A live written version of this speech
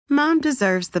Mom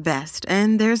deserves the best,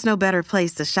 and there's no better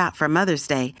place to shop for Mother's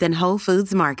Day than Whole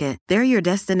Foods Market. They're your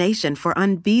destination for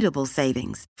unbeatable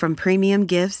savings, from premium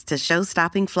gifts to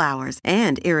show-stopping flowers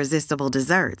and irresistible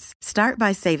desserts. Start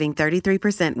by saving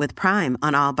 33% with Prime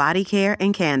on all body care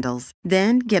and candles.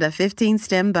 Then get a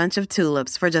 15-stem bunch of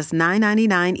tulips for just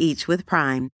 $9.99 each with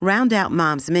Prime. Round out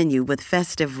Mom's menu with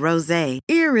festive rosé,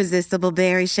 irresistible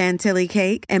berry chantilly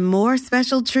cake, and more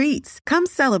special treats. Come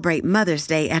celebrate Mother's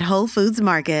Day at Whole Foods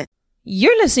Market.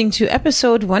 You're listening to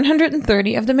episode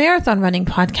 130 of the Marathon Running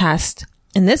Podcast.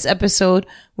 In this episode,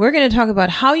 we're going to talk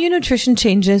about how your nutrition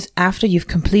changes after you've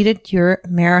completed your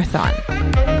marathon.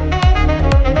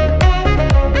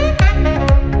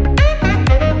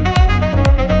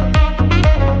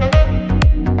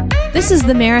 This is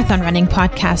the Marathon Running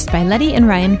Podcast by Letty and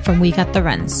Ryan from We Got the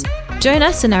Runs. Join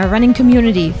us in our running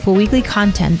community for weekly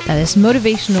content that is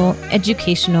motivational,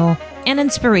 educational, and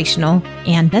inspirational,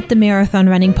 and let the Marathon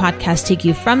Running Podcast take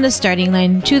you from the starting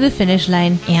line to the finish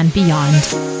line and beyond.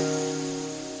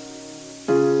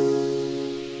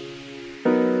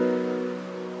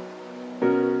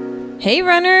 Hey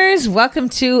runners, welcome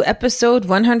to episode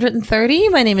 130.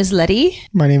 My name is Letty.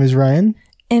 My name is Ryan.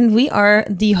 And we are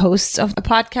the hosts of a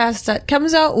podcast that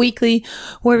comes out weekly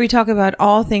where we talk about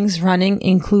all things running,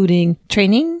 including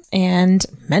training and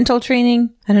mental training.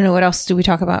 I don't know, what else do we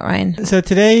talk about, Ryan? So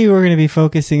today we're going to be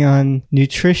focusing on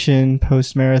nutrition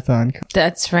post-marathon.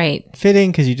 That's right.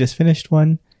 Fitting, because you just finished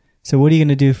one. So what are you going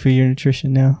to do for your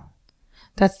nutrition now?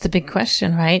 That's the big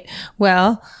question, right?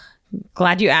 Well,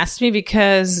 glad you asked me,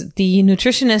 because the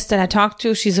nutritionist that I talked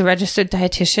to, she's a registered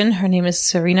dietitian. Her name is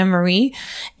Serena Marie,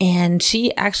 and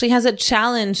she actually has a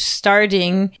challenge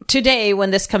starting today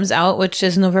when this comes out, which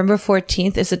is November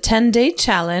 14th. It's a 10-day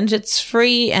challenge. It's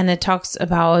free, and it talks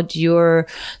about your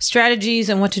strategies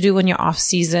and what to do when you're off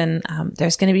season.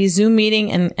 There's going to be a Zoom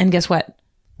meeting, and guess what?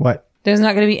 What? There's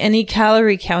not going to be any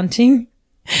calorie counting,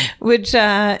 which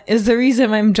is the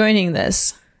reason I'm joining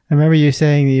this. I remember you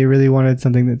saying that you really wanted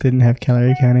something that didn't have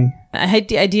calorie counting. I hate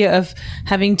the idea of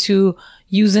having to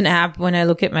use an app when I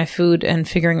look at my food and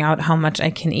figuring out how much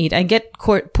I can eat. I get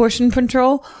portion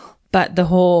control, but the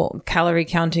whole calorie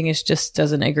counting just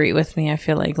doesn't agree with me. I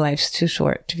feel like life's too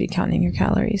short to be counting your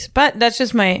calories. But that's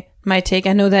just my take.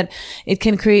 I know that it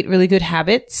can create really good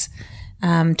habits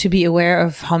to be aware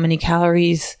of how many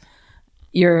calories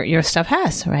your stuff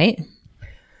has, right?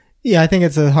 Yeah, I think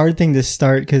it's a hard thing to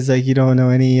start because you don't know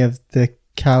any of the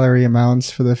calorie amounts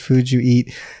for the foods you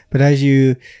eat. But as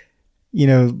you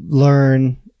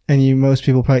learn, and most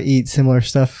people probably eat similar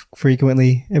stuff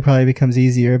frequently, it probably becomes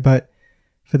easier. But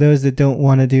for those that don't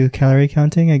want to do calorie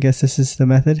counting, I guess this is the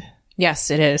method.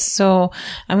 Yes, it is. So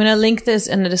I'm going to link this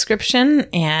in the description,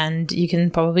 and you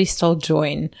can probably still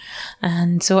join.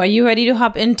 And so are you ready to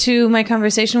hop into my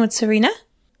conversation with Serena?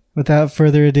 Without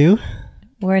further ado,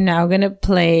 we're now going to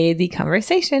play the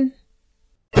conversation.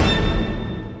 All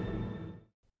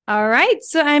right.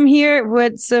 So I'm here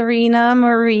with Serena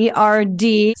Marie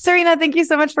RD. Serena, thank you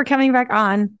so much for coming back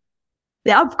on.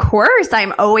 Yeah, of course.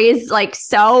 I'm always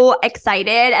so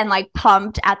excited and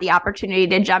pumped at the opportunity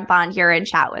to jump on here and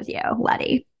chat with you,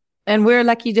 Letty. And we're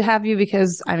lucky to have you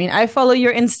because, I follow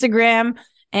your Instagram.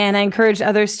 And I encourage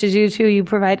others to do too. You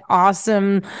provide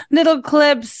awesome little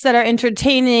clips that are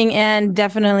entertaining and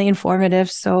definitely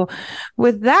informative. So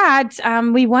with that,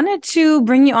 we wanted to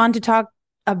bring you on to talk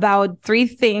about 3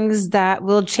 things that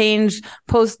will change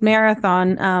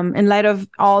post-marathon in light of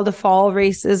all the fall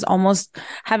races almost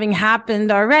having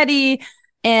happened already.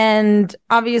 And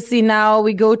obviously now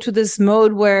we go to this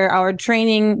mode where our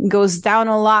training goes down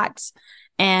a lot.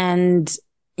 And,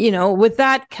 with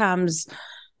that comes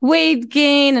weight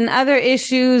gain and other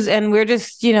issues. And we're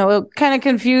just, kind of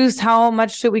confused. How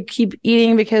much should we keep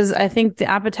eating? Because I think the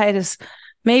appetite is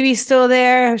maybe still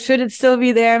there. Should it still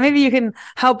be there? Maybe you can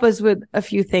help us with a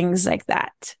few things like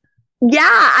that. Yeah,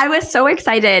 I was so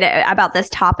excited about this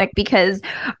topic because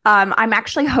I'm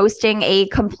actually hosting a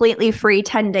completely free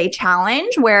 10-day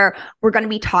challenge where we're going to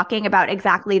be talking about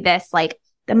exactly this,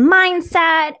 the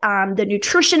mindset, the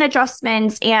nutrition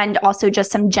adjustments, and also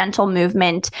just some gentle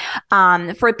movement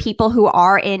for people who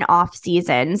are in off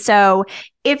season. So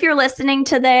if you're listening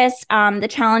to this, the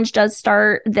challenge does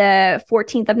start the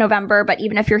 14th of November, but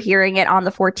even if you're hearing it on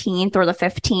the 14th or the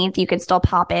 15th, you can still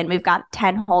pop in. We've got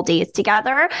 10 whole days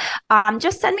together.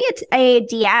 Just send me a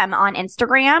DM on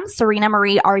Instagram, Serena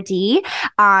Marie RD,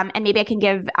 and maybe I can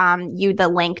give you the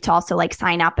link to also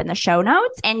sign up in the show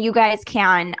notes. And you guys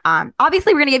can,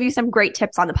 obviously, we're going to give you some great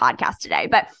tips on the podcast today,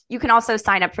 but you can also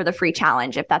sign up for the free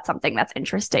challenge if that's something that's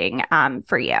interesting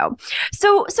for you.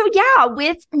 So yeah,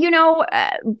 with,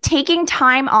 taking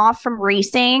time off from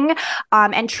racing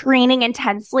and training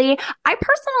intensely. I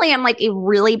personally am like a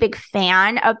really big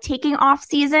fan of taking off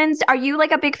seasons. Are you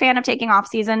like a big fan of taking off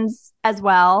seasons as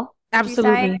well?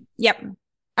 Absolutely. Yep.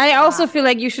 I also feel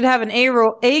like you should have an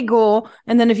A goal.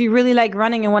 And then if you really like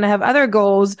running and want to have other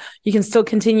goals, you can still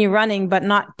continue running, but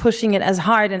not pushing it as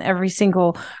hard in every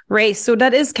single race. So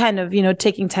that is kind of,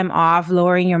 taking time off,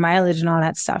 lowering your mileage and all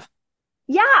that stuff.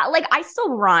 Yeah, like I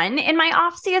still run in my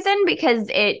off season because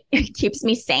it keeps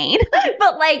me sane,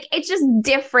 but like it's just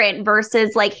different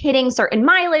versus like hitting certain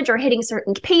mileage or hitting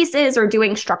certain paces or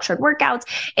doing structured workouts.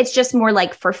 It's just more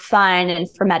like for fun and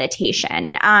for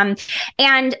meditation.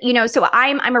 So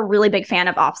I'm a really big fan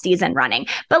of off season running,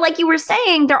 but like you were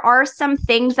saying, there are some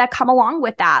things that come along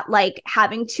with that, like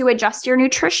having to adjust your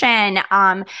nutrition,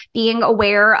 being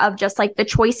aware of just like the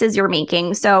choices you're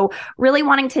making. So really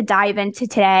wanting to dive into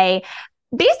today.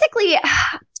 Basically,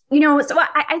 so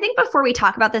I think before we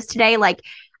talk about this today, like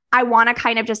I want to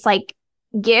kind of just like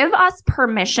give us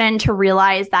permission to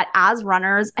realize that as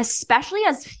runners, especially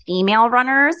as female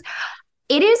runners,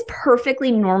 it is perfectly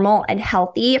normal and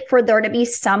healthy for there to be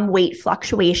some weight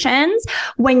fluctuations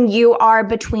when you are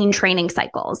between training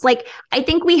cycles. Like I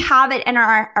think we have it in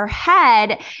our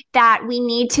head that we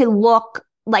need to look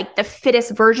like the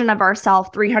fittest version of ourselves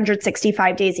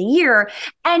 365 days a year.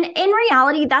 And in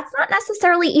reality, that's not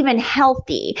necessarily even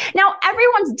healthy. Now,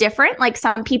 everyone's different. Like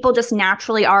some people just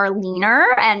naturally are leaner.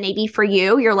 And maybe for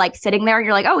you, you're like sitting there and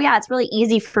you're like, oh yeah, it's really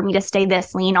easy for me to stay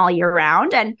this lean all year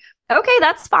round. And okay,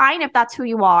 that's fine if that's who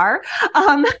you are.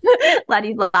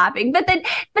 Letty's laughing. But then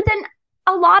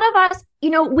a lot of us,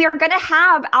 we're going to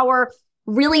have our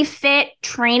really fit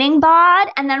training bod,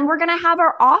 and then we're going to have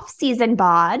our off-season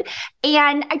bod.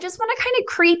 And I just want to kind of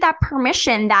create that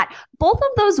permission that both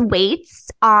of those weights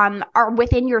are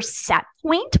within your set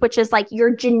point, which is like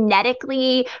your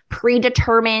genetically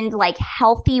predetermined, like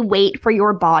healthy weight for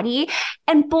your body.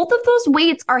 And both of those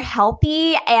weights are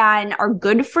healthy and are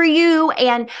good for you.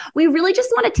 And we really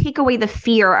just want to take away the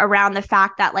fear around the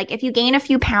fact that like, if you gain a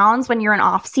few pounds when you're in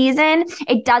off season,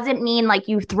 it doesn't mean like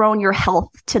you've thrown your health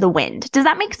to the wind. Does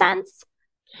that make sense?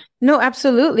 No,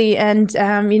 absolutely. And,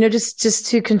 just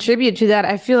to contribute to that,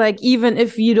 I feel like even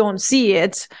if you don't see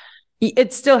it,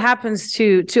 it still happens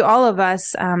to all of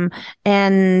us.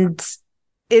 And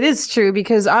it is true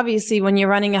because obviously when you're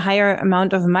running a higher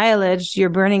amount of mileage, you're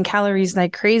burning calories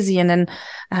like crazy. And then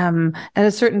at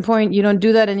a certain point, you don't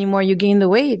do that anymore. You gain the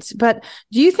weight. But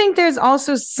do you think there's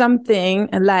also something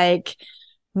like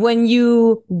when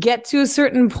you get to a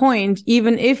certain point,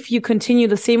 even if you continue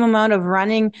the same amount of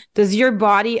running, does your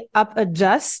body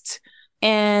adjust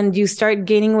and you start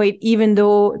gaining weight even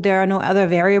though there are no other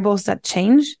variables that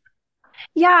change?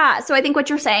 Yeah. So I think what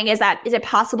you're saying is it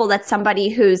possible that somebody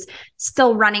who's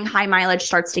still running high mileage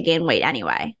starts to gain weight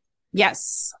anyway?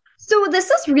 Yes. So this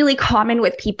is really common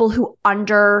with people who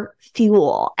under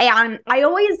fuel. And I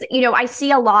always, I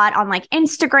see a lot on like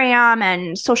Instagram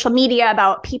and social media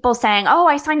about people saying, oh,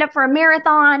 I signed up for a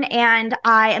marathon and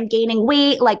I am gaining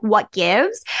weight. Like what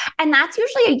gives? And that's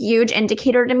usually a huge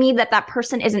indicator to me that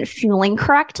person isn't fueling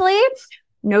correctly.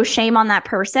 No shame on that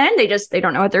person. They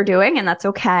don't know what they're doing, and that's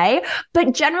okay.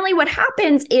 But generally what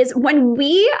happens is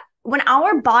when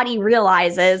our body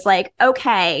realizes like,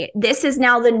 okay, this is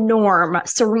now the norm.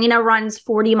 Serena runs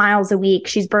 40 miles a week.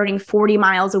 She's burning 40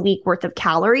 miles a week worth of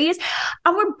calories.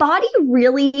 Our body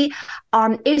really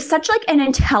is such like an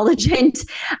intelligent,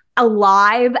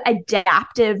 alive,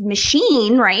 adaptive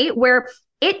machine, right? Where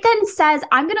it then says,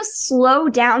 I'm going to slow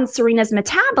down Serena's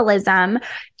metabolism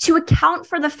to account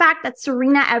for the fact that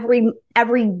Serena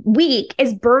every week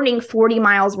is burning 40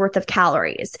 miles worth of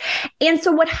calories. And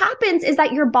so what happens is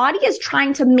that your body is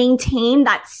trying to maintain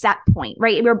that set point,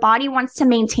 right? Your body wants to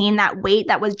maintain that weight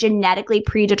that was genetically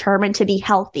predetermined to be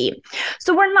healthy.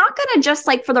 So we're not going to just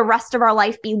like for the rest of our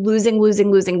life be losing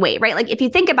weight, right? Like if you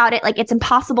think about it, like it's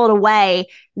impossible to weigh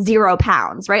 0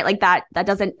 pounds, right? Like that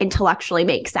doesn't intellectually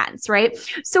make sense, right?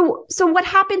 So what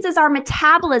happens is our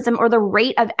metabolism or the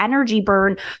rate of energy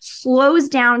burn slows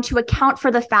down to account for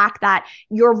the fact that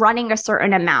you're running a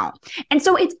certain amount. And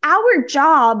so it's our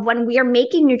job when we are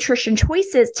making nutrition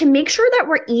choices to make sure that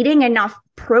we're eating enough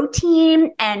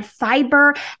protein and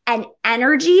fiber and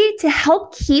energy to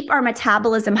help keep our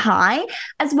metabolism high,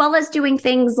 as well as doing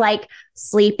things like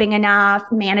sleeping enough,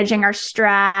 managing our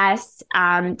stress,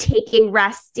 taking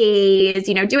rest days,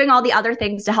 doing all the other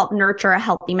things to help nurture a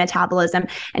healthy metabolism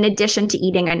in addition to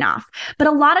eating enough. But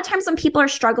a lot of times when people are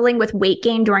struggling with weight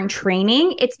gain during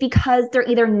training, it's because they're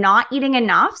either not eating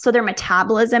enough, so their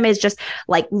metabolism is just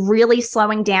like really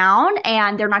slowing down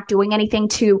and they're not doing anything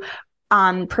to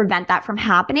prevent that from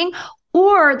happening,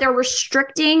 or they're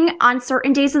restricting on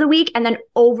certain days of the week and then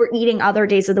overeating other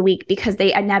days of the week because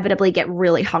they inevitably get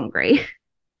really hungry.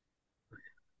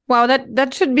 Wow,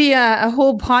 that should be a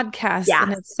whole podcast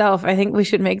in itself. I think we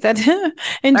should make that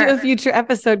into a future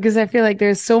episode because I feel like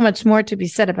there's so much more to be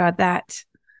said about that.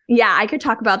 Yeah, I could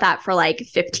talk about that for like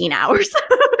 15 hours.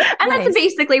 And that's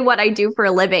basically what I do for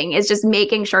a living, is just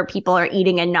making sure people are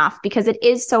eating enough, because it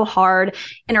is so hard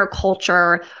in our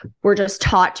culture. We're just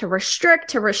taught to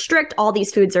restrict. All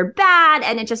these foods are bad.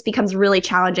 And it just becomes really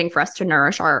challenging for us to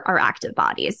nourish our active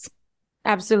bodies.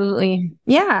 Absolutely.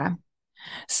 Yeah.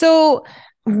 So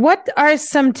what are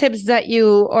some tips that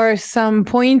you, or some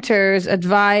pointers,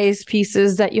 advice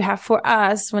pieces that you have for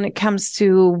us when it comes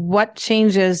to what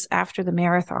changes after the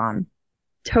marathon?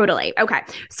 Totally. Okay.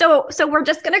 So we're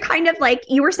just going to kind of, like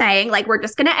you were saying, like, we're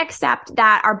just going to accept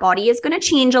that our body is going to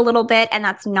change a little bit, and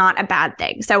that's not a bad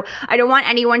thing. So I don't want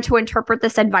anyone to interpret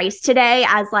this advice today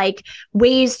as like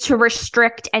ways to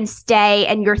restrict and stay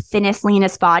in your thinnest,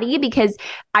 leanest body, because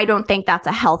I don't think that's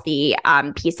a healthy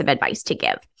piece of advice to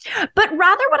give. But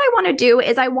rather what I want to do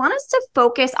is I want us to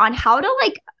focus on how to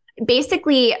like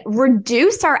basically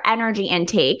reduce our energy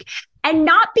intake. And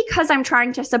not because I'm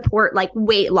trying to support like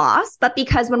weight loss, but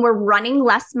because when we're running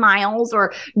less miles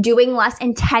or doing less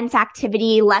intense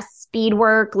activity, less speed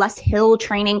work, less hill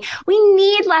training, we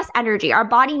need less energy. Our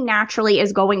body naturally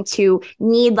is going to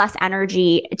need less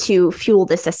energy to fuel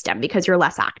the system because you're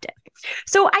less active.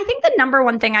 So I think the number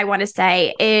one thing I want to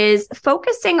say is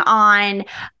focusing on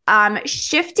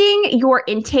shifting your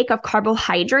intake of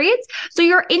carbohydrates. So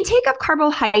your intake of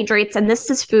carbohydrates, and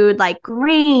this is food like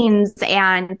grains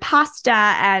and pasta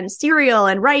and cereal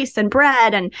and rice and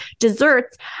bread and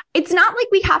desserts. It's not like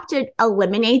we have to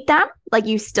eliminate them. Like,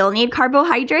 you still need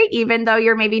carbohydrate, even though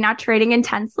you're maybe not training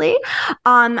intensely.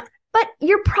 But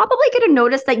you're probably going to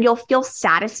notice that you'll feel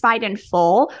satisfied and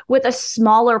full with a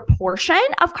smaller portion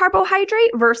of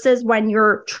carbohydrate versus when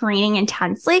you're training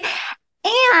intensely.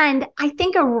 And I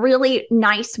think a really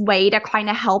nice way to kind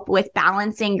of help with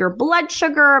balancing your blood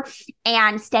sugar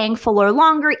and staying fuller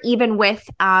longer, even with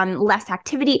less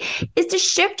activity, is to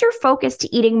shift your focus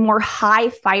to eating more high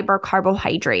fiber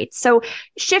carbohydrates. So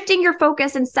shifting your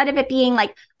focus, instead of it being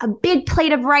like a big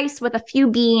plate of rice with a few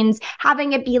beans,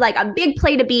 having it be like a big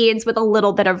plate of beans with a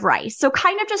little bit of rice. So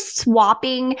kind of just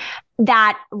swapping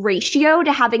that ratio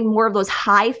to having more of those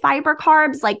high fiber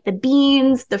carbs, like the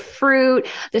beans, the fruit,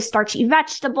 the starchy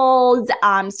vegetables,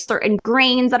 certain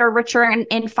grains that are richer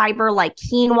in fiber, like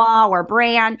quinoa or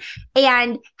bran,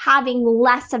 and having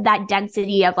less of that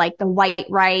density of like the white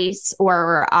rice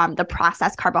or the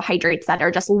processed carbohydrates that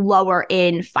are just lower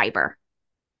in fiber.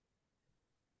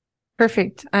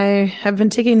 Perfect. I have been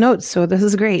taking notes, so this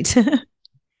is great.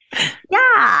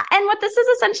 Yeah. And what this is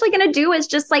essentially going to do is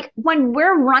just like when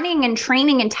we're running and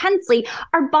training intensely,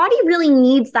 our body really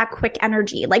needs that quick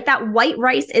energy. Like that white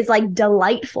rice is like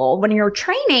delightful when you're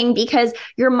training because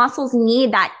your muscles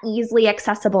need that easily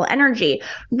accessible energy.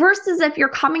 Versus if you're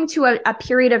coming to a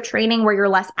period of training where you're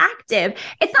less active,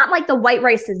 it's not like the white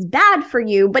rice is bad for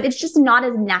you, but it's just not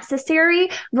as necessary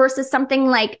versus something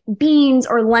like beans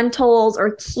or lentils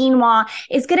or quinoa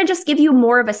is going to just give you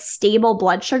more of a stable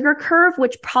blood sugar curve,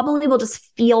 which probably will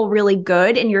just feel really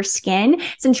good in your skin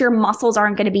since your muscles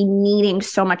aren't going to be needing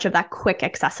so much of that quick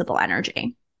accessible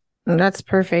energy. That's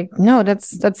perfect. No,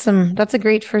 that's a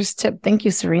great first tip. Thank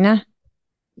you, Serena.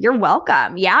 You're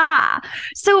welcome. Yeah.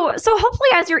 So hopefully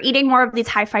as you're eating more of these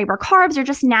high fiber carbs, you're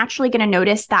just naturally going to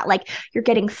notice that like you're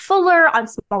getting fuller on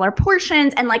smaller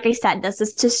portions. And like I said, this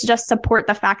is to just support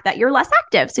the fact that you're less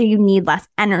active. So you need less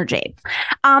energy.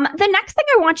 The next thing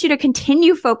I want you to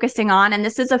continue focusing on, and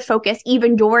this is a focus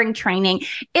even during training,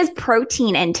 is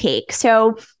protein intake.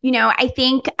 So, I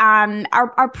think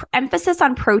our emphasis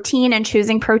on protein and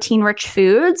choosing protein rich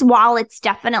foods, while it's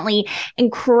definitely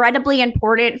incredibly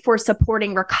important for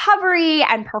supporting recovery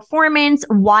and performance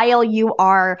while you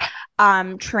are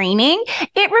training,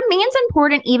 it remains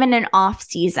important even in off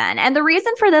season. And the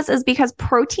reason for this is because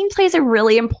protein plays a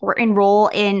really important role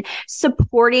in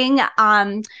supporting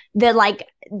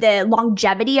the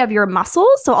longevity of your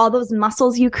muscles. So all those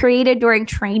muscles you created during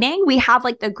training, we have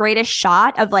like the greatest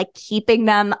shot of like keeping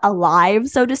them alive,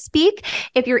 so to speak,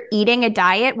 if you're eating a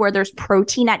diet where there's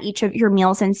protein at each of your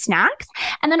meals and snacks.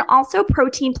 And then also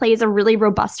protein plays a really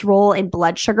robust role in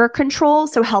blood sugar control.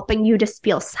 So helping you to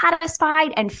feel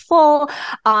satisfied and full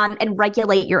and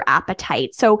regulate your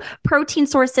appetite. So protein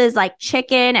sources like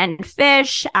chicken and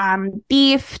fish,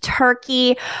 beef,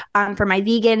 turkey. For my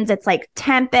vegans, it's like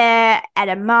tempeh,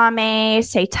 edamame,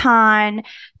 seitan,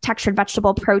 textured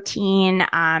vegetable protein,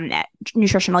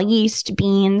 nutritional yeast,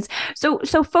 beans.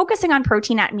 So focusing on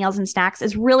protein at meals and snacks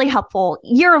is really helpful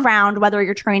year round, whether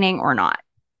you're training or not.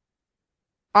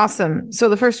 Awesome. So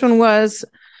the first one was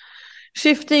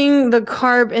shifting the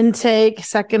carb intake,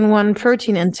 second one,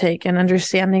 protein intake, and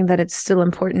understanding that it's still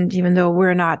important, even though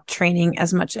we're not training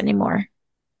as much anymore.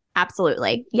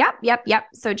 Absolutely. Yep.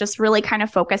 So just really kind of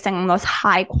focusing on those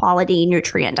high quality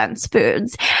nutrient dense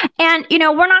foods. And,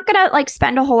 we're not going to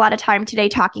spend a whole lot of time today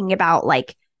talking about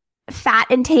fat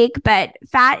intake, but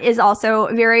fat is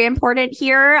also very important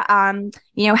here.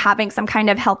 Having some kind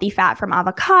of healthy fat from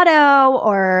avocado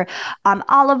or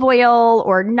olive oil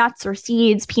or nuts or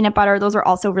seeds, peanut butter. Those are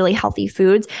also really healthy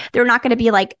foods. They're not going to be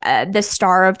the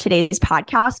star of today's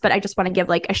podcast, but I just want to give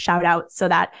a shout out so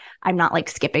that I'm not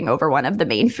skipping over one of the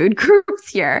main food groups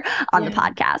here on the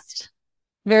podcast.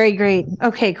 Very great.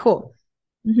 Okay, cool.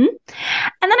 Mm-hmm.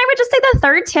 And then I would just say the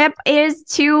third tip is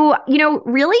to,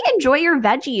 really enjoy your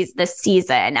veggies this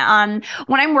season.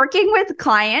 When I'm working with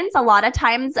clients, a lot of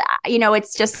times,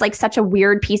 it's just such a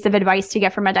weird piece of advice to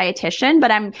get from a dietitian, but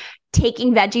I'm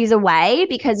taking veggies away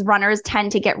because runners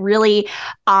tend to get really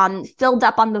filled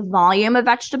up on the volume of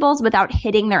vegetables without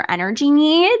hitting their energy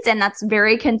needs. And that's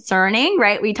very concerning,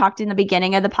 right? We talked in the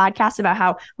beginning of the podcast about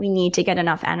how we need to get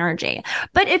enough energy.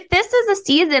 But if this is a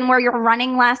season where you're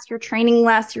running less, you're training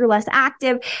less, you're less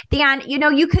active, then,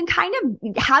 you can kind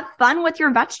of have fun with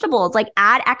your vegetables,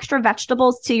 add extra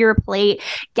vegetables to your plate,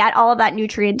 get all of that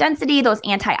nutrient density. Those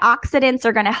antioxidants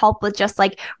are going to help with just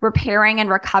repairing and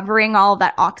recovering all of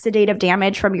that oxidative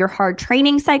damage from your hard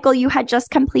training cycle you had just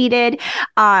completed.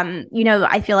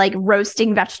 I feel like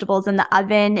roasting vegetables in the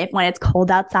oven, when it's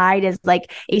cold outside, is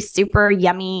a super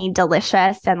yummy,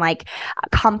 delicious, and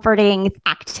comforting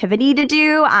activity to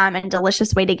do, and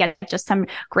delicious way to get just some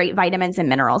great vitamins and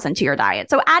minerals into your diet.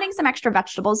 So adding some extra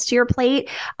vegetables to your plate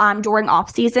during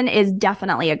off season is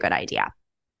definitely a good idea.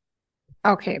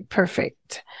 Okay,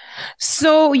 perfect.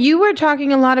 So you were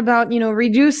talking a lot about,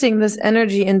 reducing this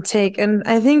energy intake. And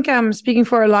I think I'm speaking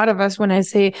for a lot of us when I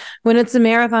say, when it's a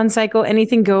marathon cycle,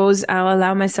 anything goes, I'll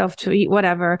allow myself to eat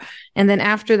whatever. And then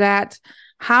after that,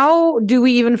 how do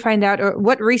we even find out, or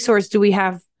what resource do we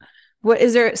have?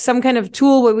 Is there some kind of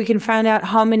tool where we can find out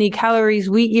how many calories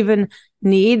we even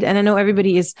need? And I know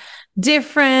everybody is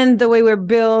different, the way we're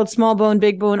built, small bone,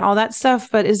 big bone, all that stuff.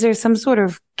 But is there some sort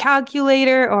of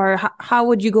calculator, or how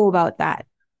would you go about that?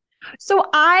 So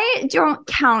I don't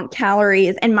count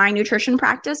calories in my nutrition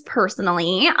practice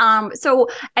personally. And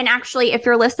actually, if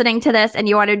you're listening to this and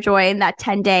you want to join that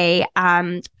 10-day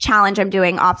challenge I'm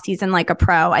doing off season like a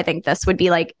pro, I think this would be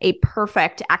a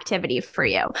perfect activity for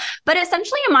you. But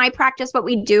essentially in my practice, what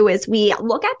we do is we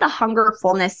look at the hunger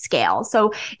fullness scale.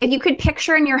 So if you could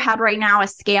picture in your head right now a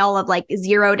scale of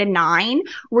 0 to 9,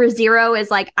 where 0 is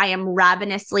I am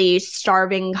ravenously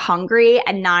starving, hungry,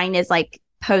 and 9 is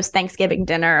post-Thanksgiving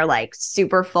dinner,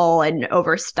 super full and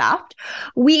overstuffed.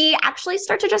 We actually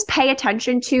start to just pay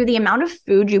attention to the amount of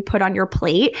food you put on your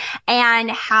plate and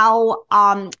how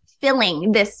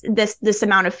filling this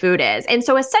amount of food is. And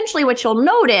so essentially what you'll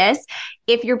notice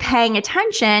if you're paying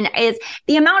attention is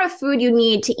the amount of food you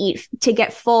need to eat to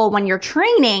get full when you're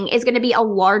training is going to be a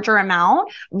larger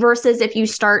amount versus if you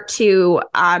start to,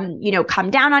 come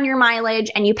down on your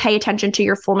mileage and you pay attention to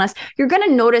your fullness, you're going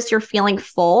to notice you're feeling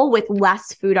full with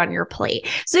less food on your plate.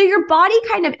 So your body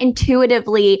kind of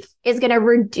intuitively is going to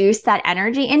reduce that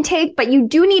energy intake, but you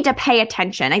do need to pay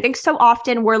attention. I think so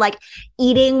often we're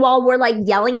eating while we're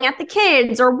yelling at the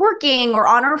kids or working or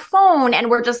on our phone. And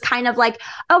we're just kind of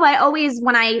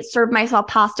when I serve myself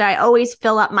pasta, I always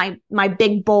fill up my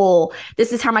big bowl.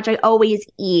 This is how much I always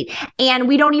eat. And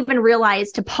we don't even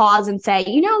realize to pause and say,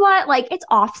 you know what, it's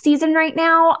off season right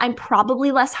now. I'm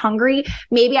probably less hungry.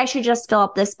 Maybe I should just fill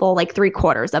up this bowl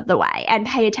 3/4 of the way and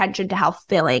pay attention to how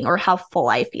filling or how full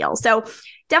I feel. So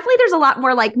definitely there's a lot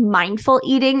more mindful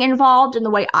eating involved in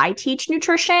the way I teach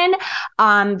nutrition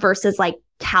versus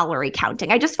calorie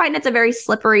counting. I just find it's a very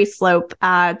slippery slope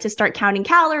to start counting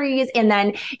calories, and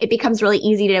then it becomes really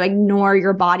easy to ignore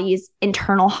your body's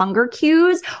internal hunger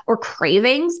cues or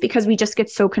cravings because we just get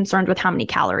so concerned with how many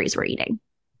calories we're eating.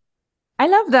 I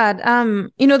love that.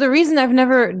 The reason I've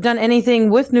never done anything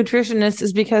with nutritionists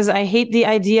is because I hate the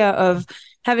idea of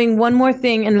having one more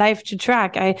thing in life to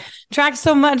track. I track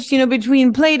so much,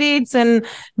 between play dates and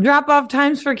drop off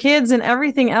times for kids and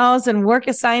everything else and work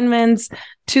assignments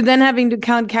to then having to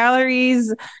count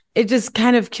calories. It just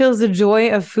kind of kills the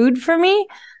joy of food for me.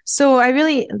 So I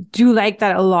really do like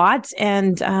that a lot.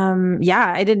 And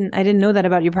I didn't know that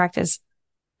about your practice.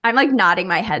 I'm nodding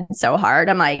my head so hard.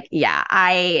 I'm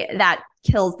that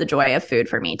kills the joy of food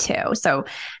for me too. So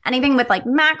anything with like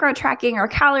macro tracking or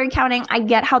calorie counting, I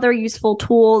get how they're useful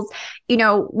tools. You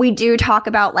know, we do talk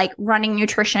about like running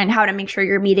nutrition, how to make sure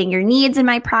you're meeting your needs in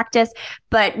my practice,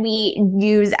 but we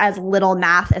use as little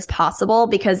math as possible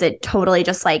because it totally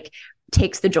just like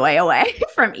takes the joy away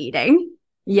from eating.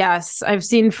 Yes, I've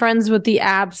seen friends with the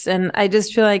apps, and I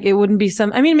just feel like it wouldn't be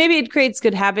I mean, maybe it creates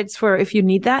good habits for if you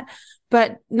need that,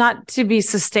 but not to be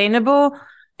sustainable.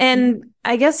 And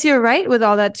I guess you're right with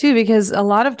all that too, because a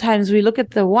lot of times we look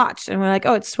at the watch and we're like,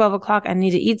 oh, it's 12 o'clock. I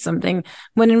need to eat something.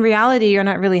 When in reality, you're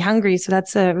not really hungry. So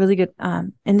that's a really good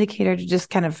indicator to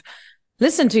just kind of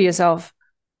listen to yourself.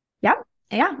 Yeah,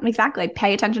 exactly.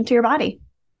 Pay attention to your body.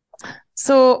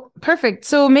 So perfect.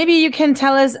 So maybe you can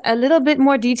tell us a little bit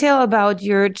more detail about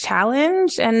your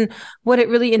challenge and what it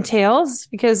really entails,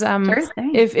 because Sure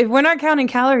thing. if we're not counting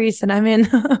calories, then I'm in.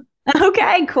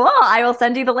 Okay, cool. I will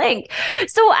send you the link.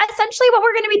 So essentially what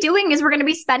we're going to be doing is we're going to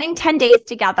be spending 10 days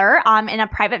together in a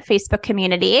private Facebook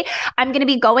community. I'm going to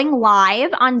be going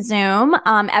live on Zoom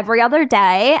every other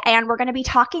day, and we're going to be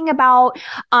talking about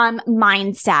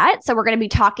mindset. So we're going to be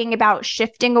talking about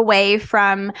shifting away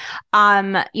from,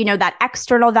 that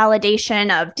external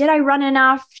validation of, did I run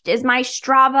enough? Is my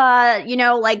Strava,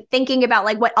 like thinking about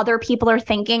like what other people are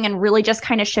thinking, and really just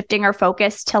kind of shifting our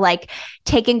focus to like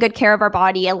taking good care of our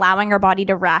body, allowing our body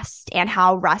to rest, and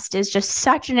how rest is just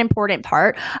such an important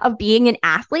part of being an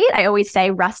athlete. I always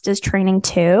say rest is training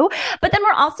too. But then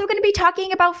we're also going to be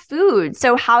talking about food.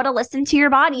 So how to listen to your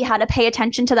body, how to pay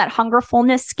attention to that hunger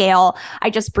fullness scale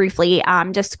I just briefly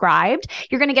described.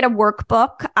 You're going to get a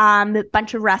workbook, a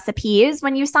bunch of recipes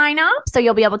when you sign up. So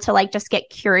you'll be able to like just get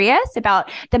curious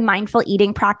about the mindful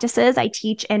eating practices I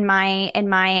teach in my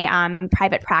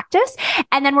private practice.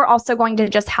 And then we're also going to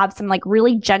just have some like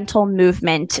really gentle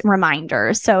movement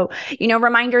reminders. So,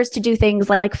 reminders to do things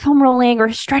like foam rolling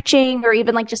or stretching, or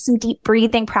even like just some deep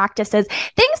breathing practices,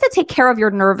 things that take care of your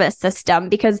nervous system,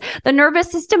 because the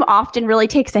nervous system often really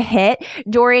takes a hit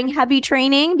during heavy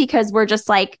training because we're just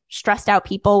like stressed out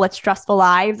people with stressful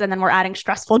lives. And then we're adding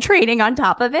stressful training on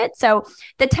top of it. So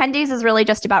the 10 days is really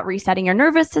just about resetting your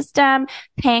nervous system,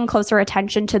 paying closer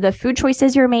attention to the food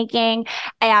choices you're making,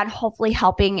 and hopefully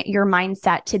helping your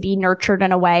mindset to be nurtured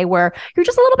in a way where you're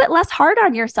just a little bit less hard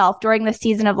on yourself during the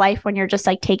season of life when you're just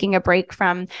like taking a break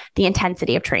from the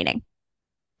intensity of training.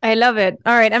 I love it.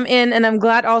 All right, I'm in, and I'm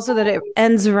glad also that it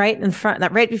ends right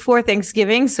before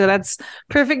Thanksgiving. So that's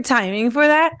perfect timing for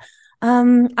that.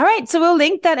 All right, so we'll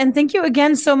link that, and thank you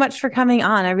again so much for coming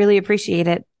on. I really appreciate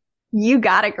it. You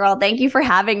got it, girl. Thank you for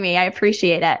having me. I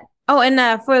appreciate it. Oh,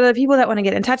 and for the people that want to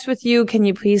get in touch with you, can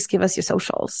you please give us your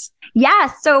socials?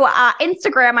 Yes. So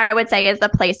Instagram, I would say, is the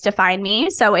place to find me.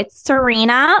 So it's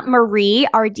Serena Marie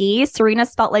RD. Serena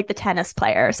spelled like the tennis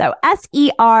player. So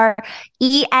SERENA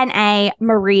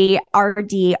Marie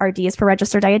RD. RD is for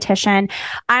registered dietitian.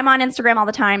 I'm on Instagram all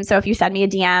the time. So if you send me a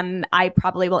DM, I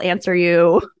probably will answer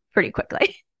you pretty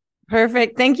quickly.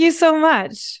 Perfect. Thank you so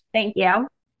much. Thank you.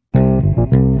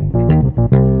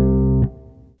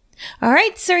 All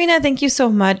right, Serena, thank you so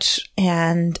much.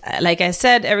 And like I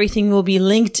said, everything will be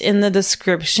linked in the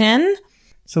description.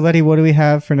 So Letty, what do we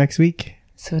have for next week?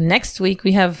 So next week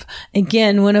we have,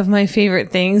 again, one of my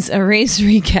favorite things, a race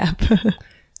recap.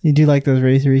 You do like those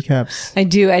race recaps? I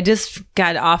do. I just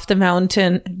got off the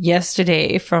mountain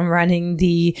yesterday from running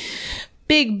the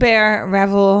Big Bear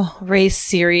Revel Race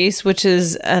Series, which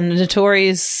is a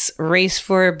notorious race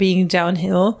for being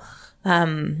downhill.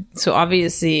 So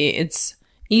obviously it's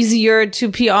easier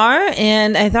to PR,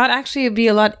 and I thought actually it'd be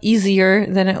a lot easier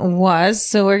than it was.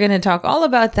 So we're going to talk all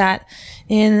about that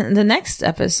in the next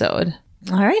episode.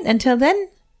 All right. Until then,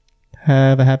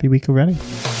 have a happy week of running.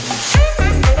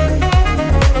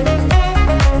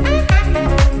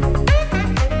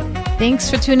 Thanks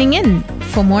for tuning in.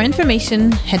 For more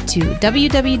information, head to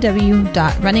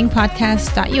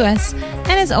www.runningpodcast.us.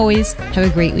 And as always, have a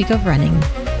great week of running.